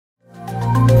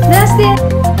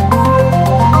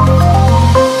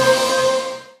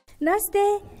नमस्ते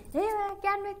ए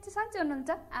क्यान व्यक्ति सन्चै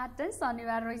हुनुहुन्छ आज चाहिँ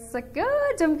शनिबार रहिसक्यो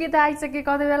झुम्की त आइसक्यो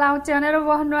कति बेला आउँछ भनेर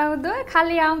बस्नु आउँदो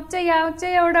खालि आउँछ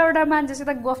एउटा मान्छेसित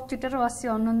गफ टिटेर बसी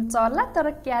हुनुहुन्छ होला तर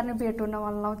क्यान भेट हुन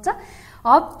मन लाउँछ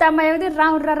हप्तामा एउटै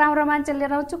राम्रो मान्छे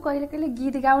लिएर आउँछु कहिले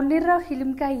गीत गाउने र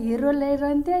फिल्मका हिरो लिएर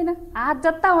आउँथ्यो हैन आज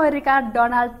त अमेरिका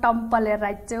डोनाल्ड ट्रम्प लिएर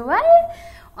आइछु भाइ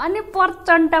अनि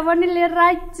प्रचण्ड पनि लिएर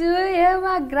आइछु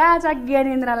एमा राजा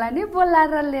ज्ञानेन्द्रलाई नि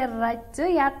बोलाएर लिएर आइछु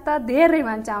यहाँ त धेरै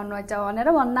मान्छे आउनुहुन्छ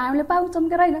भनेर भन्न हामीले पाउँछौँ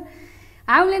के हैन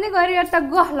हामीले नि गरी त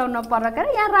गफ लाउन पर्यो के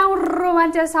यहाँ राम्रो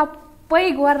मान्छे सबै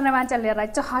गर्ने मान्छे लिएर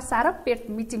आइछु हँसाएर पेट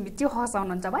मिची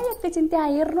हँसाउनुहुन्छ भाइ एकैछिन त्यहाँ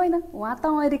हेर्नु हैन उहाँ त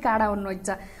अमेरिका हुनुहुन्छ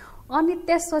अनि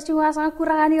त्यसपछि उहाँसँग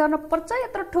कुराकानी गर्नुपर्छ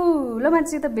यत्रो ठुलो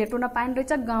मान्छेसित भेट हुन पाइन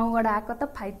रहेछ गाउँबाट आएको त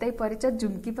फाइदै परिछ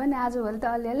झुम्की पनि आजभोलि त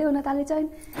अलिअलि हुन थालेछ हैन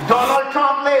Donald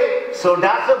Trump so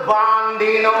that's a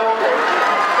bandino.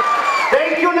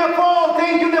 Thank you Nepal,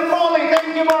 thank you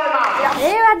very much.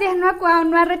 ए वा देख्नुमा को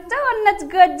आउनु रहेछ मनोज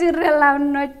गजुरेल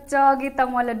आउनुहुन्छ अघि त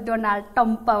मैले डोनाल्ड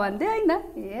ट्रम्प भन्दै हैन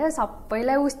ए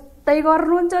सबैलाई उस्तै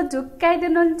गर्नुहुन्छ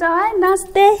झुक्काइदिनुहुन्छ है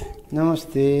नमस्ते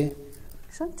नमस्ते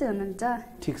सन्चै हुनुहुन्छ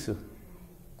ठीक छु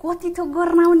कति थोक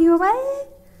गर्न आउने हो भाइ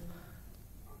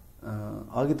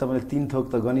अघि तपाईले 3 थोक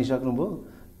त गनिसक्नुभयो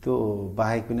त्यो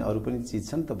बाहेक पनि अरु पनि चीज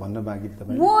छन् त भन्न बाँकी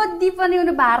तपाईले मोदी पनि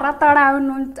उनी भारत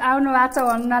आउनु भएको छ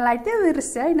भन्नलाई त्यो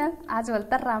बिर्स्यो हैन आजभोलि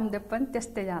त रामदेव पनि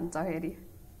त्यस्तै जान्छ फेरि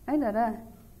हैन र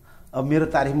अब मेरो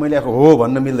तारिफ मैले हो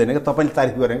भन्न मिल्दैन के तपाईले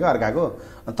तारिफ गरेको अर्काको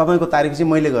तपाईको तारिफ चाहिँ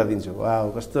मैले गर्दिन्छु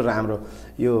वाउ कस्तो राम्रो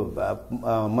यो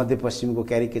मध्यपश्चिमको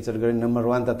क्यारिकेचर गर्ने नम्बर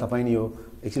 1 त तपाई नि हो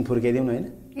एकछिन फुर्काइदिउँ न हैन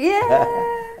ए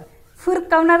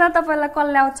फुर्काउन त तपाईलाई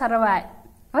कल्ले आउँछ र भाइ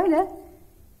हैन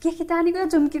के तानीको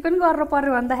झुम्की पनि गर्न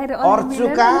पर्यो भन्दाखेरि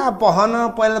अर्चुका पहन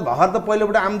पहिला भर त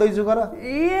पहिलोबाट आउँदैछु गर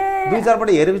ए दुई चार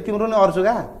पल्ट हेरेपछि तिम्रो नि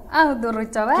अर्चुका आउँदो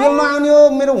रहेछ भाइ के नआउने हो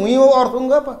मेरो हुई हो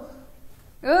अर्थुङ्ग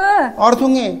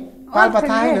अर्थुङ्गे पाल्पा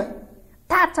थाहा हैन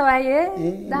थाहा छ भाइ ए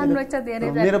राम्रो रहेछ धेरै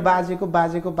मेरो बाजेको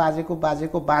बाजे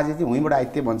चाहिँ हुइबाट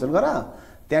आइते भन्छन् गर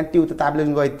त्यहाँ ट्यु त ताब्लेन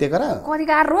गइते गर कति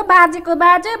गाह्रो बाजेको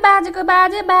बाजे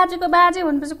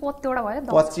भनेपछि कतिवटा भयो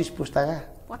 25 पुस्ताका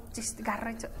 25 गाह्रो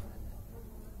रहेछ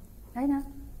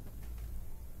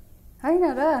हैन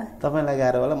र तपाईलाई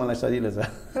गाह्रो होला मलाई सजिलो छ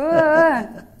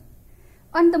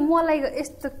अनि त मलाई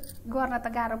यस्तो गर्न त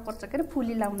गाह्रो पर्छ के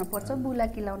फुली लाउन पर्छ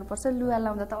बुलाकी लाउन पर्छ लुगा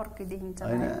लाउँदा त अर्कै देखिन्छ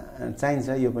हैन चाहिन्छ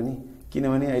यो पनि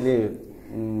किनभने अहिले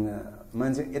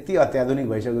मान्छे यति अत्याधुनिक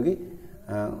भइसक्यो कि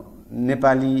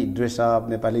नेपाली ड्रेसअप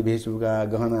नेपाली वेशभूषा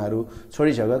गहनाहरू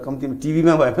छोडिसक्यो कम्तीमा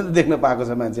टिभीमा भए पनि देख्न पाएको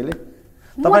छ मान्छेले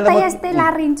तपाईलाई यस्तै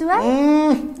लारिन्छु है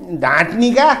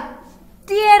ढाँट्नीका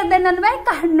टेर्दैनन् भाइ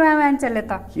काट्नु मान्छेले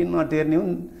त के नटेर्ने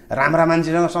हुन् राम्रा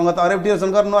मान्छेसँग त अरे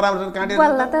टेर्सन गर्न नराम्रो काटेर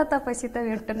बल्ल त तपाईसित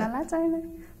भेट्नला छैन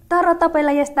तर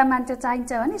तपाईलाई यस्ता मान्छे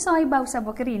चाहिन्छ भने सही बाउसा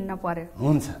बोकेर हिँड्न पर्यो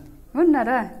हुन्छ हुन्न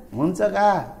र हुन्छ का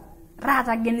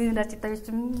राजा ज्ञानेन्द्रसित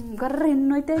गरेर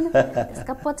हिँड्नु हैन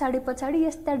त्यसका पछाडि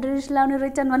यस्ता ड्रेस लाउने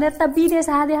रहेछन् भनेर त विदेश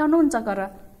आदि आउनुहुन्छ गर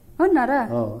हुन्न र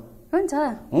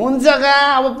हुन्छ का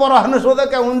अब परहनु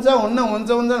सोधका हुन्छ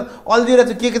अल्झिएर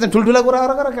चाहिँ के ठुल्ठुला कुरा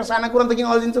गर साना कुरा त किन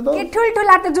अल्झिन्छ त के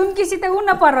ठुल्ठुला त झुम्कीसित हुन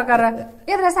पर्यो गर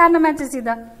यत्रो सानो मान्छेसित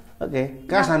ओके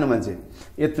कहाँ सानो मान्छे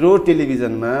यत्रो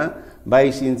टेलिभिजनमा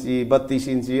 22 इन्ची 32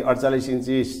 इन्ची 48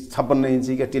 इन्ची 56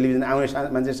 इन्ची का टेलिभिजन आउने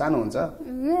मान्छे सानो हुन्छ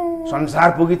संसार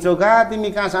पुगिन्छौ का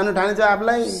तिमी कहाँ सानो ठाने छ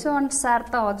आफुलाई संसार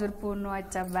त हजुर पुग्नु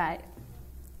हुन्छ भाइ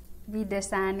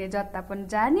विदेश आने जता पनि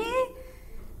जाने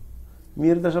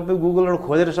मेरो त सबै गुगलबाट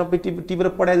खोजेर सबै टिपेर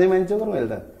पढाइदिए मान्छे हो मैले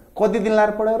त कति दिन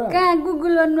लाएर पढायो र कहाँ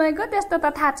गुगल नआएको त्यस्तो त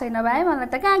थाहा छैन भाइ मलाई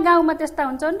त कहाँ गाउँमा त्यस्ता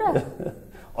हुन्छन् र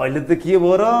अहिले त के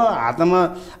भयो र हातमा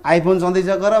आइफोन छँदैछ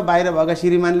गर बाहिर भएका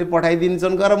श्रीमानले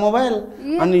पठाइदिन्छन् गर मोबाइल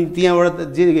अनि त्यहाँबाट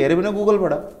जे हेरे पनि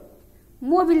गुगलबाट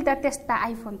मोबाइल त त्यस्ता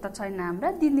आइफोन त छैन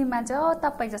हाम्रा दिदी मान्छे हो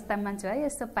तपाई जस्ता मान्छे है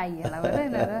यसो पाइएला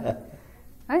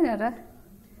हैन र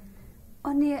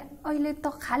अनि अहिले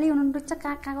त खाली हुनुहुन्छ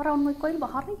कहाँ गराउनु कहिले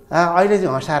भर्खरै अहिले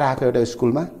चाहिँ हँसाएर आएको एउटा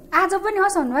स्कुलमा आज पनि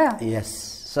हँसाउनु भयो यस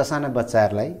ससाना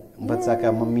बच्चाहरूलाई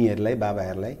बच्चाका मम्मीहरूलाई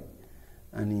बाबाहरूलाई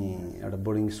अनि एउटा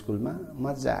बोर्डिङ स्कुलमा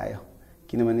मजा आयो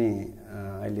किनभने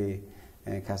अहिले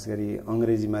खास गरी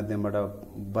अंग्रेजी माध्यमबाट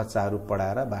बच्चाहरू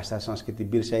पढाएर भाषा संस्कृति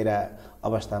बिर्साइरा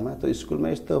अवस्थामा त्यो स्कुलमा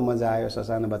यस्तो मजा आयो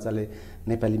ससाना बच्चाले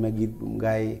नेपालीमा गीत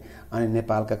गाए अनि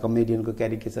नेपालका कमेडियनको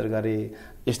क्यारिकेचर गरे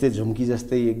यस्तै झुम्की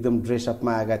जस्तै एकदम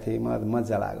ड्रेसअपमा आएका थिए मलाई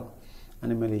मजा लाग्यो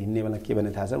अनि मैले हिँड्ने बेला के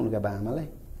भने थाहा छ उनका बाआमालाई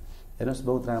हेर्नुहोस्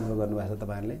बहुत राम्रो गर्नुभएको छ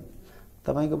तपाईहरुले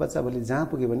तपाईको बच्चा भोलि जहाँ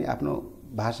पुगे पनि आफ्नो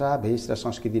भाषा भेष र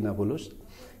संस्कृति नभुलोस्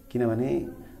किनभने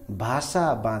भाषा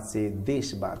बाँचे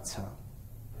देश बाँच्छ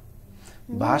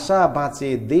भाषा बाँचे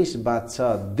देश बाँच्छ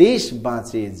देश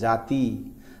बाँचे जाति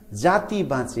जाति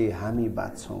बाँचे हामी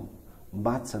बाँच्छौं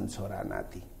बाँच्छन् छोरा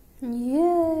नाति।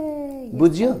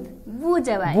 बुझ्यो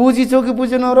बुझ्यो भाइ बुझिछौ कि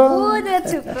बुझेनौ र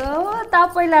बुझेछु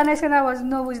तपाईलाई नै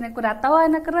नबुझ्ने कुरा त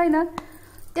होइन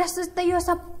त्यस्तै यो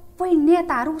सबै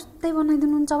नेताहरू उस्तै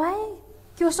बनाइदिनुहुन्छ भाइ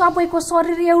त्यो सबैको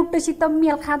शरीर एउटैसित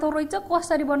मेल खाँदो रहेछ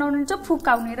कसरी बनाउनुहुन्छ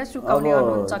फुकाउने र सुकाउने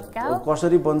गर्नुहुन्छ क्या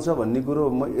कसरी बन्छ भन्ने कुरो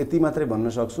म यति मात्रै भन्न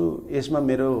सक्छु यसमा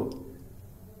मेरो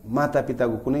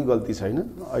मातापिताको कुनै गल्ती छैन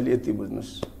अहिले यति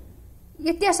बुझ्नुस्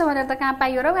त्यसो भनेर त कहाँ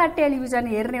पाइयो र टेलिभिजन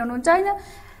हेर्ने हुनुहुन्छ होइन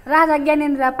राजा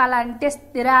ज्ञानेन्द्र पालाले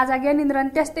राजा ज्ञानेन्द्रले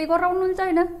त्यस्तै गराउनुहुन्छ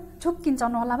होइन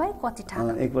झुक्किन्छन् होला भाइ कति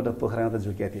ठाउँ एकपल्ट पोखरामा त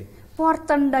झुकेका थिए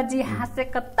प्रचण्डजी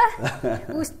हाँसेको त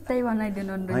उस्तै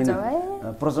बनाइदिनु हुन्छ भाइ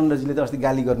प्रचण्डजीले त अस्ति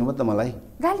गाली गर्नुभयो त मलाई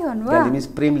गाली भन्नुभयो गाली मिन्स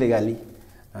प्रेमले गाली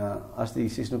अस्ति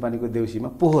सिस्नुपानीको देउसीमा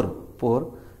पोहोर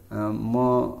म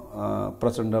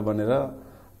प्रचण्ड बनेर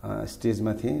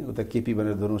स्टेजमा थिएँ उता केपी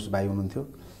बनेर धनुष भाइ हुनुहुन्थ्यो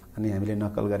अनि हामीले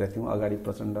नक्कल गरेका थियौँ अगाडि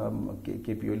प्रचण्ड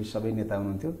केपी ओली सबै नेता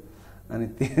हुनुहुन्थ्यो अनि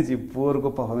त्यो चाहिँ पोहोरको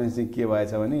पर्फर्मेन्स चाहिँ के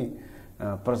भएछ भने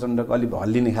प्रचण्डको अलिक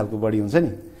हल्लिने खालको बढी हुन्छ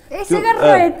नि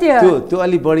त्यो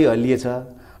अलि बढी हल्लिएछ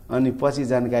अनि पछि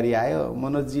जानकारी आयो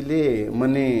मनोजजीले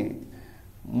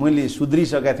मैले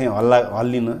सुध्रिसकेका थिएँ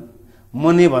हल्लिन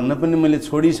मने भन्न पनि मैले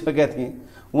छोडिसकेका थिएँ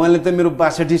उहाँले त मेरो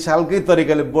 62 सालकै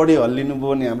तरिकाले बढी हल्लिनु भयो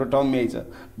भने हाम्रो ठाउँमा यही छ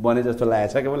भने जस्तो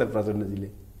लागेको छ क्या मलाई प्रचण्डजीले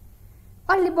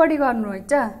अलि बढी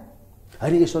गर्नुहुन्छ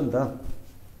होइन यसो नि त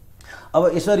अब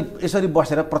यसरी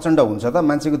बसेर प्रचण्ड हुन्छ त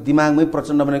मान्छेको दिमागमै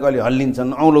प्रचण्ड भनेको अलि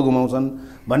हल्लिन्छन् औलो घुमाउँछन्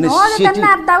भन्ने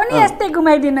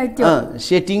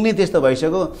सेटिङ नै त्यस्तो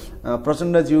भइसक्यो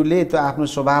प्रचण्डज्यूले त्यो आफ्नो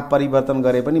स्वभाव परिवर्तन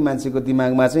गरे पनि मान्छेको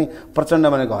दिमागमा चाहिँ प्रचण्ड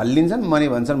भनेको हल्लिन्छन् मने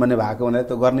भन्छन् भन्ने भएको भनेर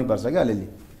त गर्नैपर्छ क्या अलिअलि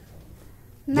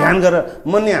ध्यान गर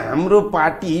मने हाम्रो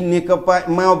पार्टी नेकपा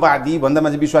माओवादी भन्दा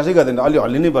मान्छे विश्वासै गर्दैन अलि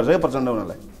हल्लिनै पर्छ क्या प्रचण्ड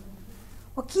हुनलाई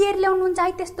के ल्याउनुहुन्छ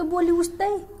है त्यस्तो बोली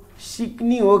उस्तै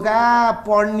सिक्ने हो का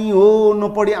पढ्ने हो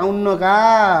नपढी आउन्न का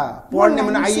पढ्ने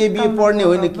भने आइएबी पढ्ने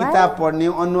होइन किताब पढ्ने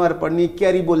अनुहार पढ्ने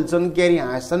क्यारी बोल्छन् क्यारी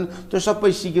हाँस्छन् त्यो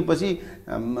सबै सिकेपछि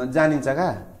जानिन्छ का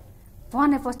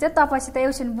भनेपछि तपाईँसित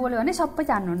एउछिन बोल्यो भने सबै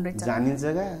जान्नुहुन्न रहेछ जानिन्छ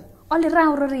का अलि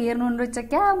राम्रो हेर्नुहुन्न रहेछ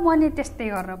क्या मैले त्यस्तै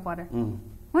गर्न पर्यो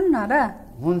हुन्न र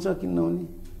हुन्छ किन नहुने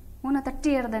हुन त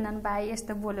टेर्दैनन् भाइ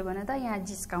यस्तो बोल्यो भने त यहाँ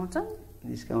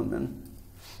जिस्काउँछन्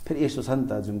फेरि यसो छ नि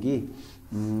त झुम्की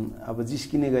अब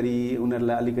जिस्किने गरी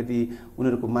उनीहरूलाई अलिकति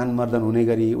उनीहरूको मानमर्दन हुने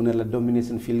गरी उनीहरूलाई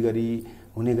डोमिनेसन फिल गरी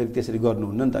हुने गरी त्यसरी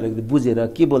गर्नुहुन्न नि त अलिकति बुझेर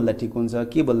के बोल्दा ठिक हुन्छ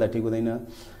के बोल्दा ठिक हुँदैन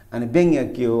अनि व्यङ्ग्य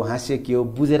के हो हास्य के हो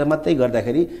बुझेर मात्रै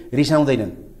गर्दाखेरि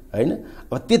रिसाउँदैनन् होइन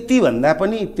अब त्यति भन्दा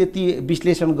पनि त्यति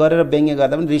विश्लेषण गरेर व्यङ्ग्य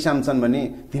गर्दा पनि रिसाउँछन् भने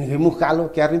तिनीकै मुख कालो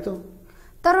क्यार्ने त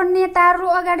तर नेताहरू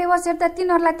अगाडि बसेर त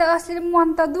तिनीहरूलाई त असली मन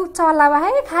त दुख्छ होला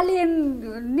भाइ खालि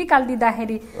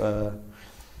निकालिदिँदाखेरि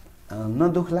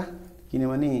नदुख्ला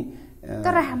किनभने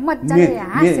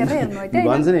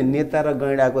भन्छ नि नेता र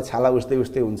गैँडाको छाला उस्तै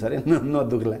हुन्छ अरे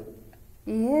नदुख्ला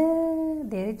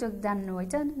धेरै चोक जान्नु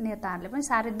भएछ नेताहरूले पनि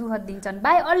साह्रै दुःख दिन्छन्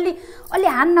भाइ अलि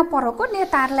हान्न परेको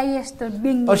नेताहरूलाई यस्तो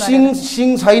सिङ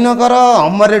छैन कर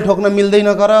हम्मरले ठोक्न मिल्दैन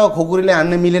कर खोकुरीले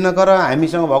हान्न मिलेन कर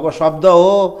हामीसँग भएको शब्द हो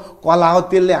कला हो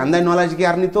त्यसले हान्दै नलाइ के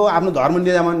हार्ने त आफ्नो धर्म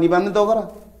निभाउने त गर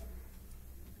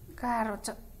गाह्रो छ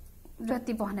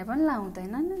जति भने पनि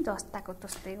लाउँदैन नि जस्ताको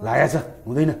तस्तै लागेछ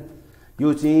हुँदैन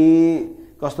यो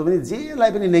चाहिँ कस्तो पनि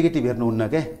जेलाई पनि नेगेटिभ हेर्नुहुन्न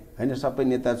के होइन सबै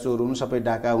नेता चोर हुन् सबै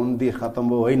डाका हुन् देश खत्तम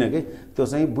भयो होइन के त्यो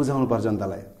चाहिँ बुझाउनु पर्छ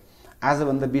जनतालाई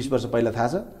आजभन्दा 20 वर्ष पहिला थाहा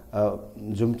छ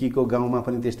झुम्कीको गाउँमा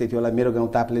पनि त्यस्तै थियो होला मेरो गाउँ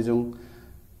ताप्ले जाउँ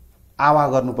आवा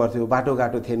गर्नु पर्थ्यो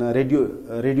बाटोघाटो थिएन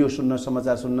रेडियो सुन्न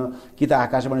समाचार सुन्न कि त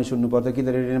आकाशवाणी सुन्नु पर्थ्यो कि त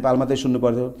रेडियो नेपाल मात्रै सुन्नु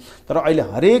पर्थ्यो तर अहिले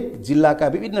हरेक जिल्लाका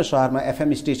विभिन्न सहरमा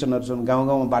एफएम स्टेसनहरू छन् गाउँ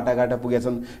गाउँमा बाटाघाटा पुगेका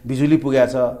छन् बिजुली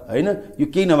पुगेको छ होइन यो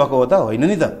केही नभएको हो त होइन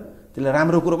नि त त्यसले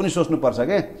राम्रो कुरो पनि सोच्नुपर्छ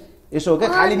के यसो हो क्या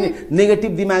खालि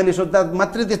नेगेटिभ दिमागले सोच्दा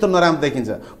मात्रै त्यस्तो नराम्रो देखिन्छ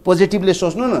पोजिटिभले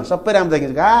सोच्नु न सबै राम्रो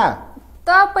देखिन्छ का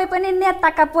तपाईँ पनि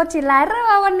नेताका पछि लाएर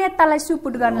अब नेतालाई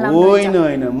सुपुट गर्न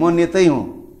होइन म नेतै हुँ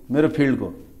मेरो फिल्डको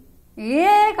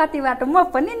कति बाटो म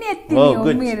पनि नेत्री हो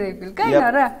मेरो फिल्ड होइन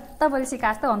र तपाईँले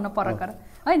सिकास त हुनु परकर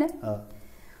होइन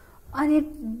अनि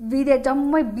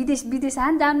जम्मै विदेश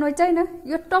हान जान्नु छैन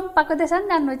यो टम्पाको देश हान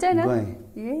जान्नु छैन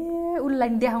उसलाई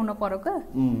देखाउन पर्यो का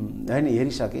होइन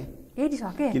हेरिसके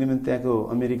किनभने त्यहाँको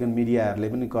अमेरिकन मिडियाहरूले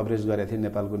पनि कभरेज गरेको थियो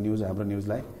नेपालको न्युज हाम्रो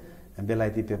न्युजलाई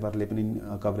बेलायती पेपरले पनि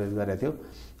कभरेज गरेको थियो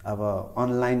अब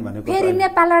अनलाइन भनेको फेरि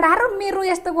नेपाल अडारो मेरो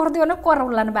यस्तो गरिदियो भने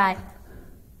कराउला नि भाइ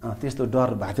त्यस्तो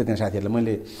डर भएको थियो त्यहाँ साथीहरूलाई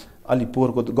मैले अलि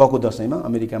पोहोरको गएको दसैँमा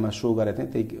अमेरिकामा सो गरेको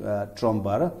थिएँ त्यही ट्रम्प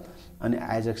भएर अनि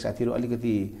आयोजक साथीहरू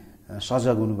अलिकति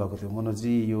सजग हुनुभएको थियो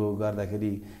मनोजी यो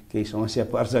गर्दाखेरि केही समस्या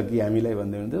पर्छ कि हामीलाई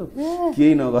भन्दै हुन्थ्यो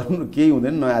केही नगर्नु केही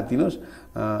हुँदैन नआत्तिनुहोस्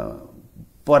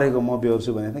परेको म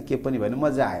बेहोर्छु भनेको थिएँ, के पनि भएन,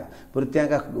 मजा आयो। बरु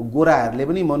त्यहाँका गोराहरूले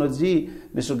पनि Manojji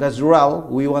mister Gujral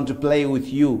we want to play with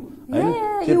you होइन,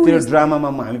 त्यो ड्रामामा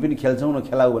हामी पनि खेल्छौँ न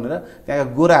खेलाऊ भनेर त्यहाँका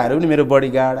गोराहरू पनि मेरो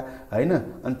बडीगार्ड होइन,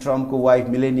 अनि ट्रम्पको वाइफ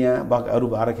मिलेनिया अरू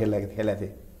भएर खेलेको थिए।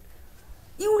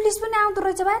 इङ्ग्लिस पनि आउँदो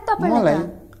रहेछ भाइ तपाईँलाई? मलाई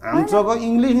आउँछको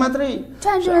इङ्ग्लिस मात्रै,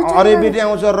 अरेबियन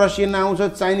आउँछ, रसियन आउँछ,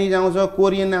 चाइनिज आउँछ,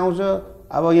 कोरियन आउँछ।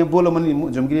 अब यहाँ बोलो भने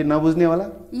झुम्कीले नबुझ्ने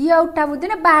होला। एउटा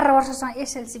बुझ्दैन, 12 वर्षसम्म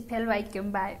एसएलसी फेल भएको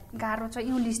गाह्रो छ,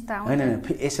 इङ्ग्लिस त होइन।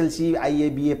 एसएलसी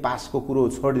आइए बिए पासको कुरो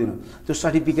छोडिदिनु, त्यो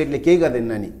सर्टिफिकेटले केही गर्दैन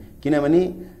नानी, किनभने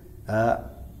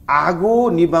आगो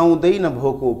निभाउँदैन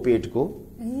भोको पेटको,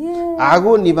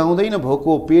 आगो निभाउँदैन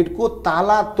भोको पेटको,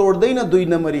 ताला तोड्दैन 2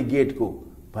 नम्बरी गेटको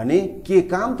भने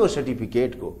के काम त्यो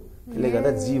सर्टिफिकेटको। त्यसले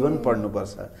गर्दा जीवन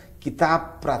पढ्नुपर्छ, किताब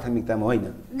प्राथमिकतामा होइन।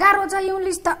 गाह्रो छ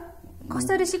इङ्ग्लिस त,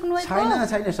 कसरी सिक्नु भएको? छैन,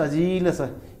 सजिलो छ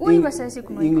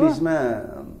इङ्ग्लिसमा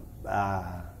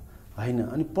होइन।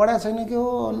 अनि पढा छैन के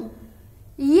हो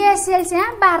एसएलसी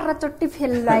 12 चोटि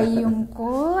फेल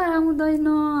उनको आउँदैन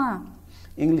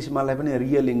इङ्ग्लिस। मलाई पनि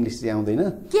रियल इङ्ग्लिस चाहिँ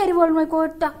आउँदैन। के अरे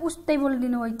बोल्नुको टक उस्तै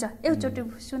बोलिदिनु हुन्छ,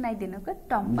 एकचोटि सुनाइदिनु के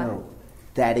टम्पा।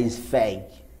 That is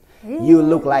fake. You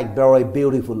look like very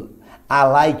beautiful. I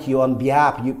like you on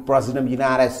behalf of you, President of the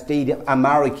United States of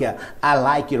America. I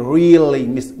like you really,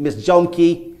 Miss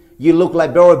Jhumki. You look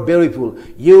like very beautiful.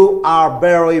 You are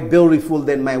very beautiful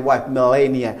than my wife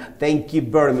Melania. Thank you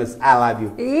very much. I love you.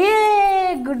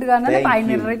 Good one.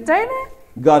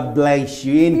 God bless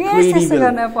you.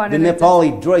 Incredible. The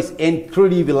Nepali dress,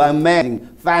 incredible, amazing,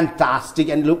 fantastic,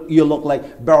 and you look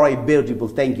like very beautiful.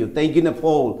 Thank you. Thank you,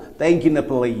 Nepal. Thank you,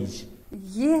 Nepalese.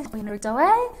 Yes,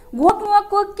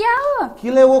 गोक्नुको क्या हो?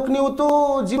 किले गोक्ने हो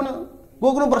त जीवन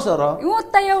गोक्नु पर्छ र। यो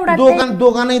त एउटा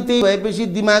दोकानै त्यही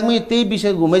भएपछि दिमागमै त्यही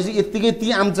विषय घुमेपछि यतिकै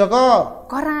ती आउँछ क।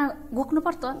 घरा गोक्नु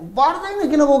पर्छ? पर्दैन,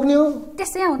 किन गोक्ने हो?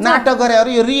 त्यसै आउँछ। नाटक गरेर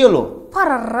यो रियल हो।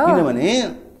 फरर। किनभने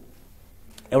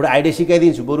एउटा आइडिया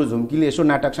सिकाइदिन्छु, बरु झुम्कीले यसो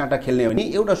नाटक साटक खेल्ने हो भने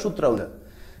एउटा सूत्र हुन्छ,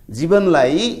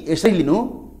 जीवनलाई यसै लिनु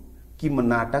कि म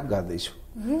नाटक गर्दैछु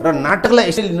र नाटकलाई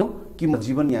यसै लिनु कि म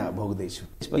जीवन यहाँ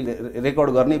भोग्दैछु। यसपछि रेकर्ड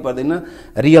गर्नै पर्दैन,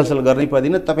 रिहर्सल गर्नै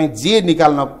पर्दैन, तपाईँ जे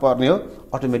निकाल्न पर्ने हो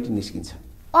अटोमेटिक निस्किन्छ।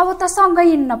 अब त सँगै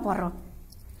हिँड्न पर्यो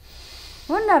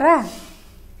हो न र।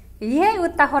 यही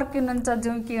उता फर्किनुहुन्छ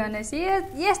झुम्की भनेपछि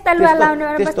यस्ता लुगा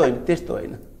लाउने त्यस्तो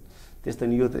होइन त्यस्तो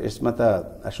नि। यो त यसमा त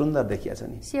सुन्दर देखिया छ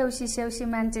नि। सेउसी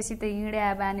मान्छेसित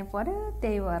हिँड्या बानी पर्यो,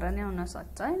 त्यही भएर नै हुन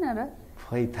सक्छ होइन र।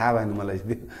 खै थाहा भएन मलाई,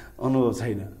 अनुभव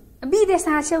छैन।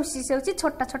 विदेशमा सेउसी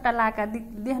छोटा छोटा लाका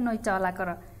देख्नु इच्छा होला कर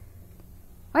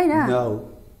होइन? यो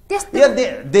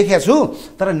देखेको छु,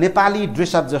 तर नेपाली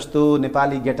ड्रेसअप जस्तो,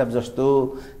 नेपाली गेटअप जस्तो,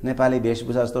 नेपाली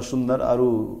वेशभूषा जस्तो सुन्दर अरू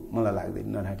मलाई लाग्दैन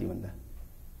नराठी भन्दा।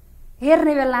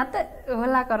 हेर्ने बेला त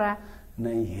होला कर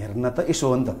नै, हेर्न त यसो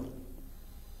हो नि त,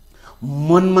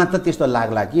 मनमा त त्यस्तो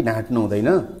लाग्ला कि ढाँट्नु हुँदैन,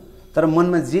 तर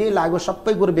मनमा जे लाग्यो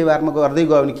सबै कुरो व्यवहारमा गर्दै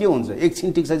गयो भने के हुन्छ,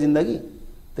 एकछिन ठिक छ जिन्दगी।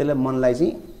 त्यसलाई मनलाई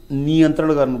चाहिँ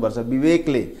नियन्त्रण गर्नुपर्छ,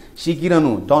 विवेकले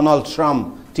सिकिरहनु। Donald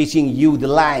Trump teaching you the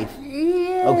life.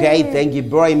 Okay, thank you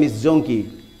very miss झुम्की।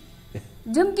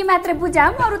 झुम्की मात्रै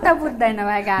बुझाम, अरू त बुझ्दैन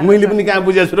भाइ। मैले पनि कहाँ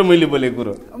बुझेको छु र मैले बोलेको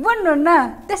कुरो भन्नु न,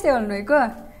 त्यस्तै भन्नुको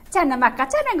चाना माक्का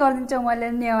चाना गरिदिन्छु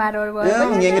मैले नेवारहरु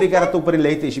भयो नेंगरी तूपरी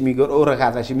लैते सिमी ओरा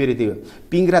खाता सिमिरी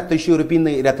त्यो पिंगरा तसियो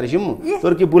पिन्दै रात्र सिम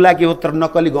तोरकी बुलाकी उत्तर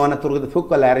नकली गहना तोरको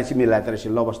फुक्क लाएर सिमी लाएर सि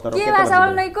लबस्तर के भाषा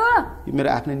बोल्नुको यो मेरो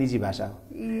आफ्नै निजी भाषा हो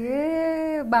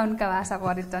ए बाहुनका भाषा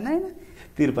गरिन्छ हैन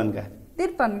तिरपनका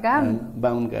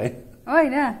बाहुनका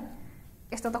हैन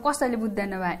यस्तो त कसैले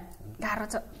बुझ्दैन भाइ गाह्रो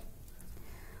छ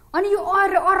अनि यो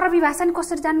अरबी भाषा नि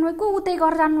कसरी जान्नुभएको उतै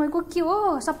गर जान्नुभएको के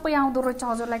हो सबै आउँदो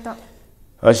रहेछ हजुरलाई त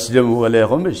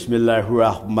Assalamualaikum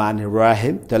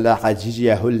bismillahirrahmanirrahim tala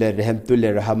hajiyah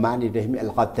rahmatullahirrahmanirrahim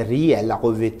al-qatariyah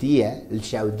al-quwwatiyah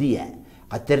al-saudiyah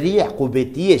qatariyah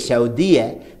quwwatiyah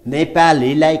saudiyah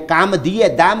nepali lai काम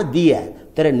दिया दाम दिया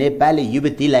तर नेपाली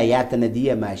युवतीलाई यातना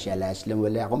दिया माशाअल्लाह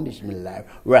अस्सलामुअलैकुम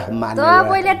बिस्मिल्लाहिर्रहमानिर्रहिम त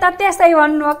पहिले त त्यसै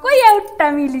भन्नु कोही एउटा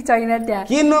मिली छैन त्यहाँ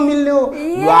के नमिल्नु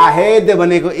वाहिद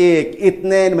भनेको एक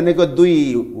इत्नैन भनेको दुई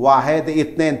वाहिद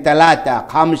इत्नैन तलाता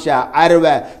खमसा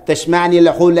अरबा तस्मानी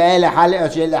लहुलाल हाल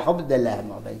अशल हब्दल्लाह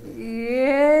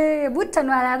ए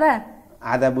बुझ्छन्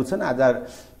आधा बुझ्छन् आधा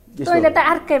तैले त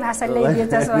अर्कै भाषा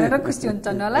ल्याइदिएछस् भनेर खुसी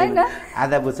हुन्छन् होला हैन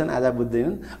आधा बुझ्छन् आधा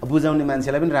बुझ्दैनन् बुझाउने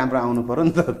मान्छेलाई पनि राम्रो आउनु पर्यो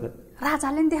नि त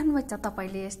राजाले नि देख्नुभएको छ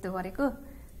तपाईले यस्तो गरेको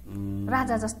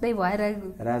राजा जस्तै भएर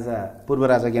राजा पूर्व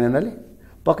राजा ज्ञानेन्द्रले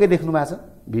पक्कै देख्नु भएको छ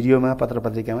भिडियोमा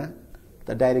पत्रपत्रिकामा त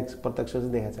डाइरेक्ट प्रत्यक्ष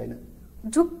चाहिँ देखाएको छैन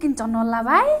झुक्किन्छन् होला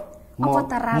भाइ अब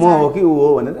त राजा म हो कि उ हो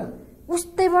भनेर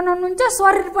उस्तै बनाउनुहुन्छ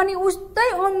शरीर पनि उस्तै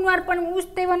अनुहार पनि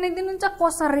उस्तै बनाइदिनुहुन्छ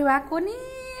कसरी भएको नि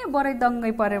बरै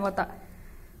दङ्गै परे म त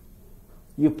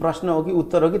यो प्रश्न हो कि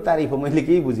उत्तर हो कि तारिफ हो मैले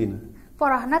केही बुझिनँ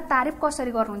प्रश्न तारिफ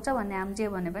कसरी गर्नुहुन्छ भन्ने हामी जे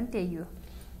भने पनि त्यही हो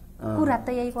कुरा त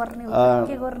यही गर्ने हो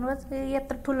के गर्नु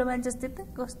यत्रो ठुलो मान्छे जस्तै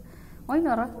त होइन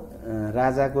र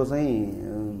राजाको चाहिँ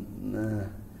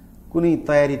कुनै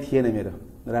तयारी थिएन मेरो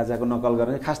राजाको नकल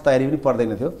गर्ने खास तयारी पनि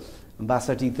पर्दैन थियो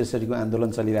 62-63 को आन्दोलन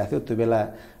चलिरहेको थियो त्यो बेला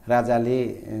राजाले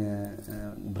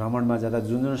भ्रमणमा जाँदा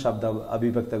जुन जुन शब्द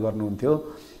अभिव्यक्त गर्नुहुन्थ्यो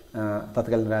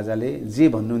तत्कालीन राजाले जे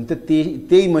भन्नुहुन्थ्यो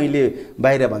त्यही मैले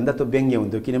बाहिर भन्दा त्यो व्यङ्ग्य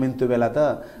हुन्थ्यो किनभने त्यो बेला त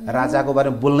राजाको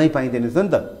बारेमा बोल्नै पाइँदैन थियो नि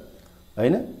त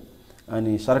होइन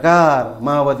अनि सरकार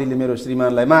माओवादीले मेरो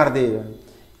श्रीमानलाई मारिदियो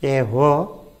ए हो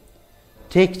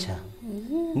ठिक छ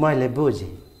मैले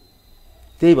बुझेँ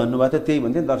त्यही भन्नुभएको थियो त्यही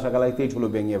भन्थ्यो दर्शकलाई त्यही ठुलो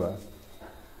व्यङ्ग्य भयो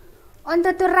अन्त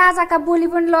त्यो राजाका बोली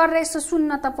पनि लडेर यसो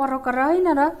सुन्न त परोक र होइन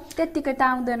र त्यतिकै त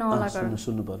आउँदैन होला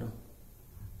सुन्नु पर्यो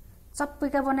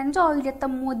सबैका बनाइन्छ अहिले त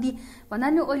मोदी भन्दा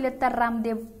नि अहिले त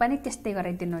रामदेव पनि त्यस्तै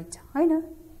गराइदिनु हुन्छ होइन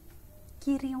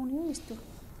के रियाउने हो यस्तो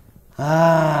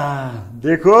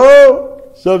देखो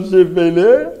सबसे पहले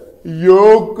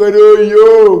योग करो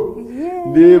योग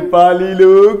नेपाली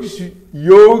लोग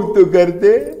योग तो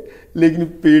करते लेकिन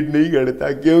पेट नहीं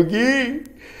गढ़ता क्योंकि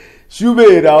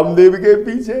सुबह रामदेव के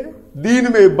पीछे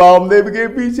दिन में वामदेव के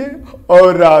पीछे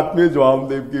और रात में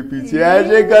ज्वामदेव के पीछे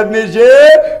ऐसे करने से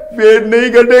पेट नहीं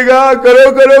घटेगा करो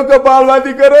करो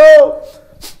कपालभाती करो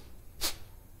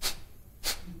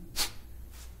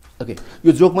ओके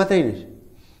यो जोक मात्रै हैन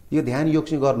यो ध्यान योग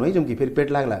चाहिँ गर्नु है जुम्की फेरि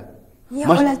पेट लाग्ला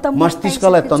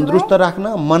मस्तिष्कलाई तन्दुरुस्त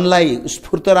राख्न मनलाई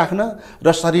स्फूर्त राख्न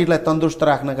र शरीरलाई तन्दुरुस्त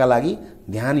राख्नका लागि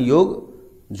ध्यान योग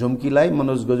झुम्कीलाई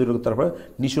मनोज गजुरेलको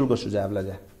तर्फबाट निशुल्क सुझाव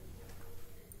लजा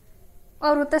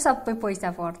अरु त सबै पैसा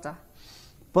पर्छ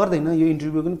पर्दैन यो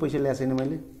इन्टरभ्यू पनि पैसा ल्याएको छैन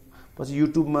मैले पछि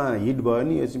युट्युबमा हिट भयो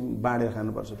नि यो चाहिँ बाँडेर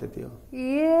खानुपर्छ त्यति हो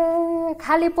ए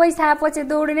खाली पैसा पछि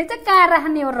दौडिने चाहिँ कहाँ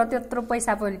राख्ने हो र त्यत्रो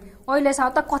पैसा पनि अहिलेसम्म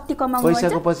त कति कमाउनु हुन्छ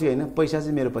पैसाको पछि होइन पैसा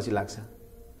चाहिँ मेरो पछि लाग्छ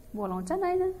बोलाउँछ नि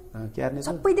हैन क्यार्ने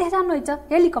सबै देश जानुहुन्छ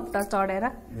हेलिकप्टर चढेर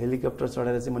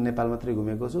चाहिँ म नेपाल मात्रै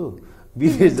घुमेको छु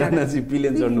विदेश जान चाहिँ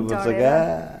प्लेन चढ्नु पर्छ का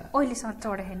अहिलेसम्म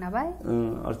चढे हैन भाइ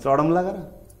चढम लागेर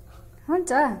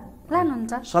हुन्छ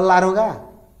लानुहुन्छ सल्लाहरुगा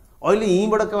अहिले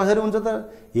यहीँबाट कसरी हुन्छ त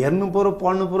हेर्नु पर्यो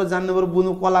पढ्नु पर्यो जान्नु पर्यो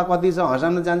बुझ्नु कला कति छ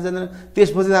हँसाउन जान्छ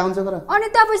त्यसपछि थाहा हुन्छ कर अनि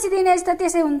तपाईपछि दिने त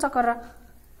त्यसै हुन्छ कर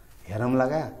हेरम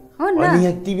लगा अनि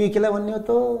यहाँ टिभी केलाई भन्ने हो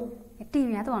त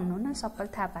टिभीमा त भन्नु न सबैले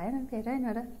थाहा पाएन फेरि हैन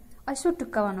र अहिले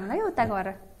सुटुक्क भन्नुलाई उता गएर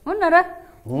हुन्न र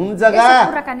हुन्छ गा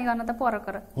कुराकानी गर्न त पर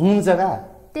कर हुन्छ गा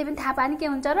त्यही पनि थाहा पानी के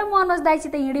हुन्छ र मनोज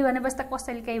दाइसित हिँडी भनेपछि त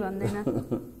कसैले केही भन्दैन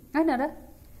हैन र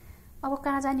अब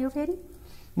कहाँ जाने हो फेरि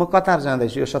म कतार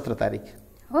जाँदैछु यो 17 तारिक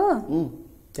हो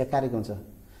त्यहाँ कार्यक्रम छ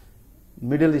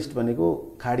मिडल इस्ट भनेको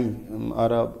खाडी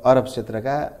अरब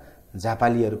क्षेत्रका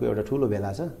जापालीहरूको एउटा ठुलो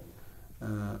भेला छ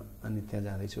अनि त्यहाँ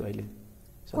जाँदैछु अहिले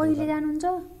कहिले जानुहुन्छ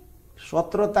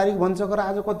 17 तारिक भन्छ कर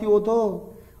आज कति हो त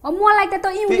मलाई त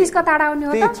इंग्लिश कता आउने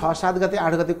हो त 6-7 गते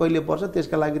 8 गते कहिले पर्छ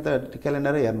त्यसका लागि त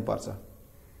क्यालेन्डरै हेर्नु पर्छ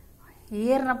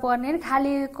हेर्न पर्ने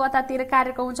खाली कतातिर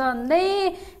कार्यक्रम छ भन्दै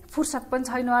फुर्सद पनि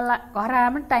छैन होला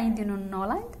घरमा टाइम दिनुहुन्न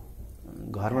होला है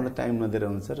घरमा त टाइम नदिएर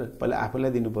हुन्छ र पहिले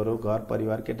आफूलाई दिनु पर्यो घर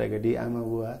परिवार केटाकेटी आमा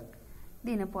बुवा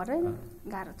दिनु पर्यो नि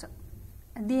गाह्रो छ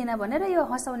दिएन भनेर यो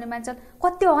हँसाउने मान्छे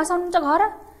कति हँसाउनुहुन्छ घर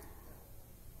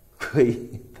खै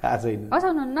थाहा छैन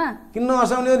हँसाउनुहुन्न किन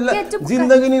हँसाउने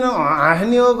जिन्दगी नि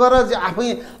हाँस्ने हो गर आफै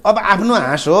अब आफ्नो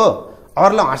हाँस हो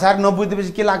अरूलाई हँसाएर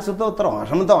नबुझेपछि के लाग्छ त तर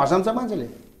हँसाउनु त हँसाउँछ मान्छेले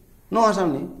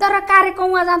नहँसाउने तर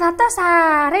कार्यक्रममा जाँदा त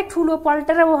साह्रै ठुलो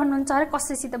पल्टेर भन्नुहुन्छ अरे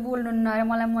कसैसित बोल्नुहुन्न अरे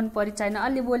मलाई मन परि छैन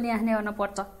अलि बोल्ने हाँस्ने गर्न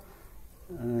पर्छ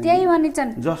त्यही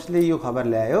भनिन्छन् जसले यो खबर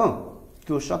ल्यायो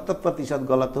त्यो 70%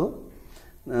 गलत हो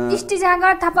स्टी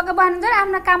जाँगर थपक बान्छ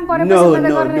आफ्नो काम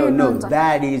परेपछि गरेर know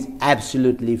that is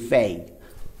absolutely fake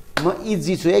म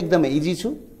इजी छु एकदमै इजी छु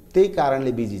त्यही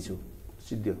कारणले बिजी छु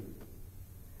सिद्धो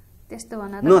त्यस्तो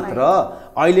भन्न त नत्र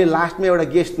अहिले लास्टमा एउटा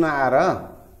गेस्ट नआएर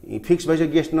फिक्स भइसक्यो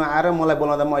गेस्ट नआएर मलाई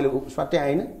बोलाउँदा मैले सट्टै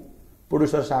आइन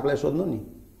प्रोड्युसर साहबलाई सोध्नु नि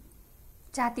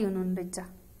जाति हुनुहुन्न रहेछ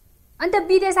अन्त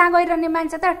विदेशमा गइरहने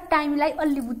मान्छे त टाइमलाई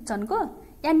अलि बुझ्छन् को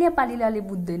या नेपालीले अलि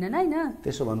बुझ्दैनन् हैन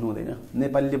त्यसो भन्नु हुँदैन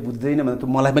नेपालीले बुझ्दैन भने त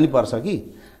मलाई पनि पर्छ कि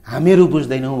हामीहरू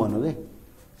बुझ्दैनौँ भन्नु के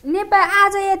नेपाल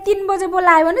आज 3 बजे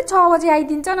बोलायो भने 6 बजे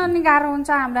आइदिन्छन् अनि गाह्रो हुन्छ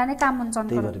हाम्रा नै काम हुन्छन्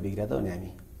त्यही भएर बिग्रा त हो नि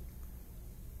हामी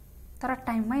तर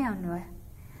टाइममै आउनु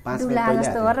भयो दुला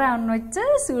जस्तो गरेर आउनुहुन्छ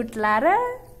सुट लाएर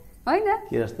हैन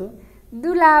के जस्तो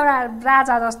दुला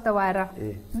राजा जस्तो भएर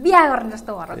बिहा गर्ने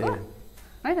जस्तो भएर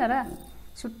हैन र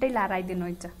सुट्टै लाएर आइदिनु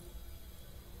हुन्छ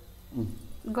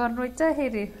गर्नुहुन्छ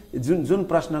हेरे जुन जुन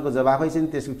प्रश्नको जवाफै छ नि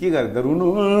त्यसको के गर्ने त रुनु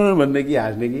भन्ने कि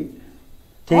हाँस्ने कि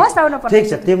हँसाउनु पर्छ ठीक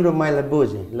छ तिम्रो माइलाई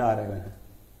बुझे ल अरे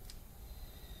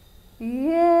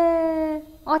ए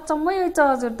अचम्मै छ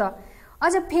हजुर त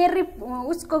अझ फेरि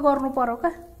उसको गर्नु पर्यो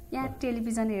का यहाँ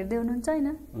टेलिभिजन हेर्दै हुनुहुन्छ हैन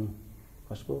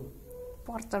कसको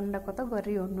प्रचण्डको त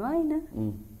गरिहुनु हैन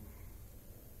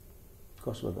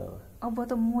कसको त अब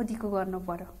त मोदीको गर्नु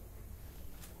पर्यो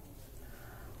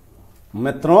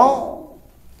मित्रों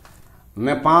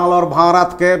नेपाल और भारत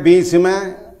के बीच में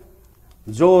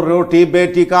जो रोटी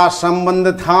बेटी का संबंध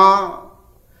था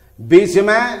बीच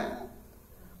में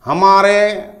हमारे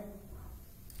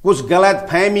कुछ गलत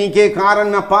फहमी के कारण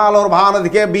नेपाल और भारत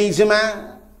के बीच में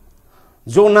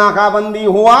जो नाकाबंदी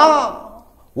हुआ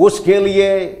उसके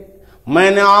लिए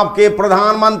मैंने आपके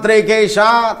प्रधानमंत्री के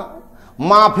साथ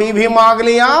माफी भी मांग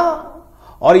लिया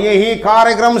और यही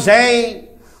कार्यक्रम से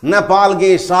नेपाल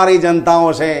की सारी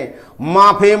जनताओं से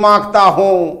माफी मांगता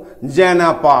हूं जय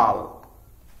नेपाल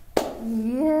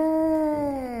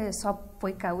ये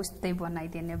सबैका उस्तै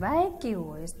बनाइदिने भाइ के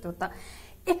हो यस्तो त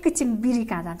एकैछिन बिरी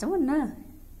कहाँ जान्छ न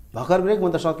भर्खर ब्रेक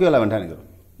म त सक्यो होला भन्ने ठानेको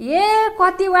ए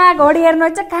कति वा घडी हेर्नु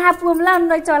चाहिँ कहाँ पुग्ला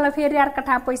रहेछ होला फेरि अर्को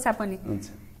ठाउँ पैसा पनि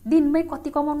दिनमै कति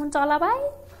कमाउनुहुन्छ होला भाइ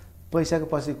पैसाको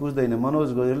पछि कुच्दैन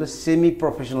Manoj Gajurel semi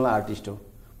professional artist हो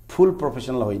फुल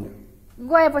प्रोफेसनल होइन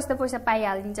गएपछि त पैसा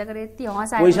पाइहालिदिन्छ गरे यति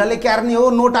हँसा पैसाले क्यार्ने हो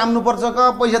नोट आम्नु पर्छ क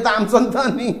पैसा त आम्छ नि त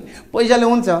नि पैसाले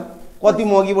हुन्छ कति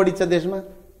महँगी बढी छ देशमा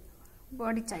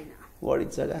बढी छैन बढी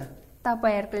छ का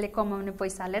तपाईहरुले कमाउने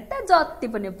पैसाले त जति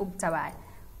पनि पुग्छ भाइ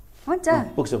हुन्छ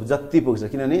पुग्छ जति पुग्छ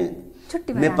किनभने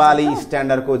नेपाली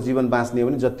स्ट्यान्डर्डको जीवन बाँच्ने हो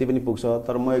भने जति पनि पुग्छ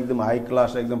तर म एकदम हाई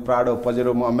क्लास एकदम प्राडो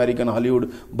पजेरो म अमेरिकन हलिउड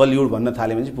बलिउड भन्न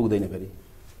थाले भने चाहिँ पुग्दैन फेरि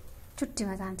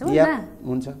छुट्टीमा जान्छ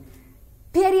हुन्छ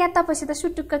फेरि यहाँ तपाईसित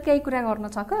सुटुक्क केही कुरा गर्नु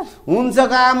छ क हुन्छ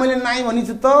का मैले नाइ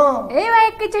भनिछु त ए भाइ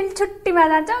एकैछिन छुट्टीमा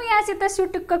जान्छौ यहाँसित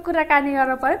सुटुक्क कुराकानी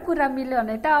गर्न पर्यो कुरा मिल्यो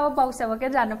भने त अब बाउसाबके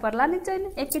जानु पर्ला नि छैन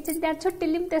एकैछिन त्यहाँ छुट्टी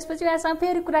लिम त्यसपछि यहाँसँग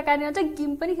फेरि कुराकानी हुन्छ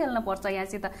गेम पनि खेल्न पर्छ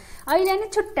यहाँसित अहिले नि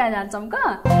छुट्टा जान्छौँ क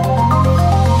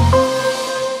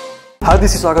Hi,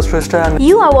 this is August Shrestha and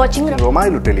you are watching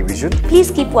Ramailo television. Please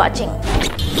keep watching.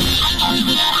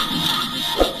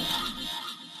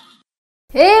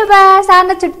 हे बा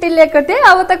सानो छुट्टी लिएको थिएँ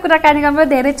अब त कुराकानी गर्नु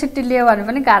धेरै छुट्टी लियो भने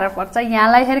पनि गाह्रो पर्छ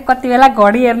यहाँलाई फेरि कति बेला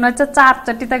घडी हेर्नु छ 4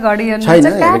 चोटि त घडी हेर्नु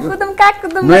छ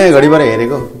काकुदम नयाँ घडीबाट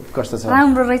हेरेको कस्तो छ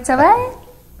राम्रो रहेछ भाइ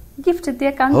गिफ्ट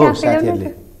दिए काउन्ट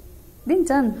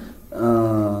दिन्छन्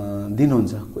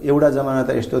दिनुहुन्छ एउटा जमाना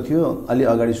त यस्तो थियो अलि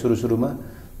अगाडि सुरुमा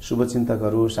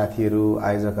शुभचिन्तकहरू साथीहरू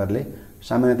आयोजकहरूले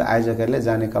सामान्यतः आयोजकहरूले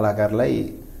जाने कलाकारलाई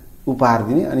उपहार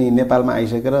दिने अनि नेपालमा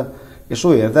आइसकेर यसो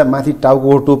हेर्दा माथि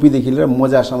टाउको टोपीदेखि लिएर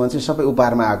मोजासम्म चाहिँ सबै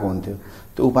उपहारमा आएको हुन्थ्यो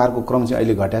त्यो उपहारको क्रम चाहिँ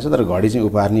अहिले घटेको छ तर घडी चाहिँ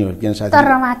उपहार नै हो किन साथी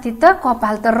तर माथि त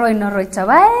कपाल त रोइन रहेछ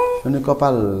भाइ अनि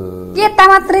कपाल यता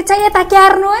मात्रै छ यता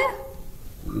क्यार्नु हो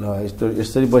ल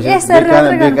यसरी बसेर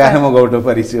बेकारमा गौटो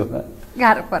परिस्यो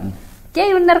गाह्रो पर्छ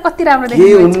केही उनीहरु कति राम्रो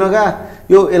देखिन्छ के हुन्नगा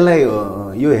यो यसलाई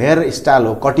यो हेयर स्टाइल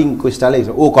हो कटिङको स्टाइलै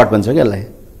हो ओ कट भन्छ के यसलाई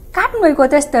काट्नु भएको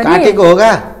त्यस्तो नि काटेको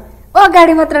होगा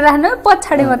अगाडि मात्र राख्नु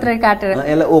पछाडी मात्रै काटेर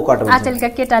यसलाई ओ कट भन्छ आजकलका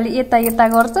केटाले यता यता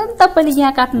गर्छन् तपाईले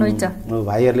यहाँ काट्नु हुन्छ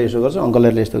भाइहरुले यसो गर्छ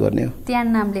अंकलहरुले यस्तो गर्ने हो त्यहाँ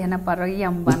नाम लेख्न पर्यो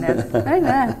यम भनेर हैन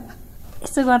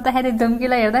यसो गर्दाखेरि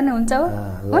धम्कीलाई हेर्दा नि हुन्छ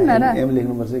हो न र एम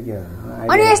लेख्नु पर्छ के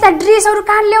अनि यस्ता ड्रेसहरु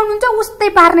कहाँ ल्याउनुहुन्छ उस्तै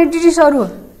पार्ने ड्रेसहरु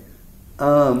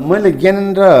मैले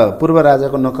ज्ञानेन्द्र पूर्व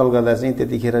राजाको नक्कल गर्दा चाहिँ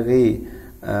त्यतिखेरकै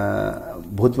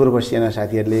भूतपूर्व सेना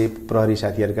साथीहरूले प्रहरी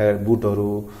साथीहरूका बुटहरू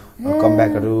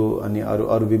कमब्याकहरू अनि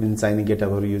अरू विभिन्न चाहिने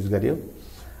गेटअपहरू युज गर्यो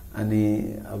अनि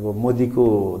अब मोदीको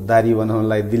दारी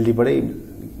बनाउनलाई दिल्लीबाटै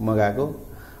मगाएको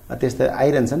त्यस्तै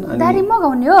आइरहन्छन् अनि दारी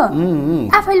मगाउने हो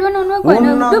आफैले बनाउनु होइन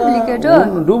डुप्लिकेट हो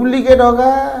डुप्लिकेट होगा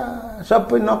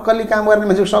सबै नक्कली काम गर्ने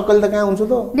मान्छे सक्कली त कहाँ हुन्छ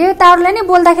त नेताहरूले नि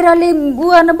बोल्दाखेरि अलि उ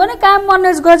गर्नु पनि काम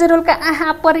मनोज गजरेलका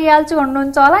आहा परिहाल्छु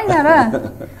भन्नुहुन्छ होला हैन र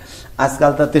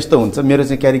आजकल त त्यस्तो हुन्छ मेरो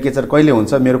चाहिँ क्यारिकेचर कहिले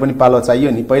हुन्छ मेरो पनि पालो चाहियो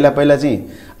नि पहिला चाहिँ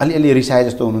अलिअलि रिसाए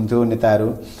जस्तो हुनुहुन्थ्यो नेताहरू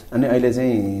अनि अहिले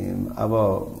चाहिँ अब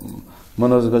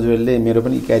मनोज गजरेलले मेरो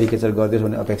पनि क्यारिकेचर गर्दैछ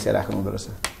भन्ने अपेक्षा राख्नु हुँदो रहेछ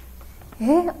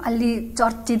हे अलि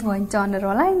चर्चित भइन्छ भनेर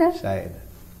होला हैन सायद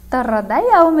तर दाइ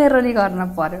अब मेरो नि गर्न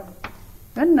पर्यो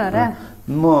हैन र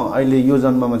म अहिले यो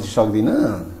जन्ममा चाहिँ सक्दिनँ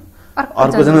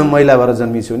अर्को जन्म महिला भएर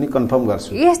जन्मिछु नि कन्फर्म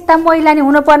गर्छु यस्ता महिला नि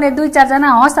हुनुपर्ने 2-4 जना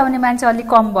हँसाउने मान्छे अलि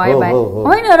कम भयो भाइ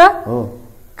होइन र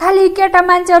खाली केटा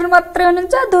मान्छेहरु मात्रै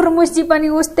हुनुहुन्छ दुर्मुसी पनि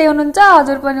उस्तै हुनुहुन्छ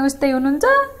हजुर पनि उस्तै हुनुहुन्छ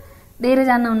धेरै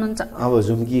जना हुनुहुन्छ अब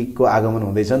झुम्कीको आगमन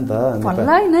हुँदैछ नि त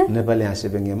नेपाली हाँस्य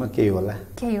व्यङ्ग्यमा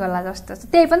केही होला जस्तो छ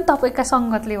त्यही पनि तपाईका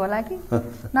संगतले होला कि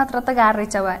नत्र त गाह्रो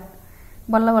रहेछ भाइ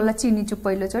बल्ल बल्ल चिनिछु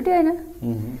पहिलो चोटि हैन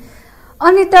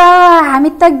अनि त हामी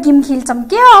त गेम खेल्छौं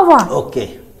के अब ओके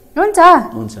हुन्छ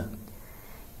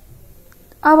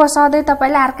अब सधैँ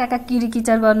तपाईँले अर्काका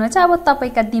किरिकिचर गर्नुहुन्छ अब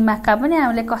तपाईँका दिमागका पनि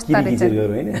हामीले कस्तो रहेछ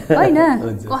होइन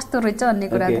कस्तो रहेछ भन्ने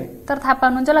कुरा तर थाहा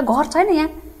पाउनुहुन्छ होला घर छैन यहाँ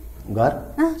घर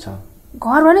छ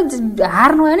घर भने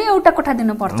हार्नु भने एउटा कोठा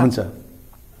दिनुपर्छ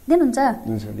दिनुहुन्छ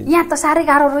यहाँ त साह्रै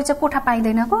गाह्रो रहेछ कोठा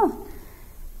पाइँदैनको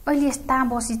अहिले यस्ता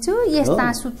बसिछु यस्ता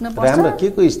सुत्नु पर्छ राम्रो के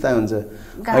को यस्ता हुन्छ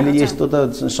अहिले यस्तो त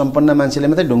सम्पन्न मान्छेले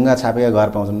मात्रै ढुङ्गा छापेका घर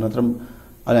पाउँछन् नत्र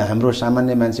अहिले हाम्रो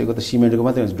सामान्य मान्छेको त सिमेन्टको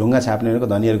मात्रै हुन्छ ढुङ्गा छाप्नेहरूको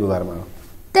धनीहरूको घरमा हो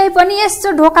त्यही पनि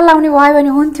यसो ढोका लाउने भयो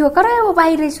भने हुन्थ्यो तर अब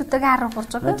बाहिरै सुत्न गाह्रो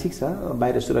पर्छ ठिक छ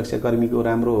बाहिर सुरक्षाकर्मीको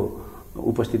राम्रो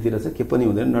उपस्थिति रहेछ के पनि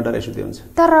हुँदैन नडराइ सुते हुन्छ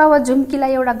तर अब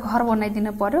झुम्कीलाई एउटा घर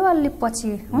बनाइदिनु पर्यो अलि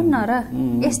पछि हुन्न र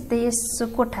यस्तै यसो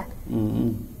कोठा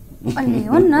अलि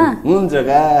हुन्न हुन्छ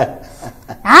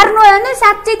हार्नु हो भने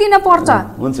साँच्चै दिन पर्छ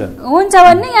हुन्छ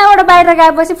भने यहाँबाट बाहिर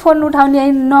गएपछि फोन उठाउने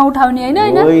होइन नउठाउने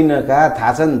होइन होइन का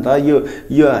थाहा छ नि त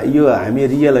यो हामी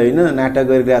रियल होइन नाटक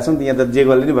गरिरहेको छौँ यहाँ त जे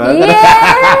गरे नि भयो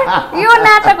यो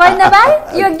नाटक होइन भाइ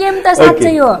यो गेम त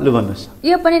साँच्चै हो लु भन्नुहोस्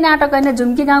यो पनि नाटक होइन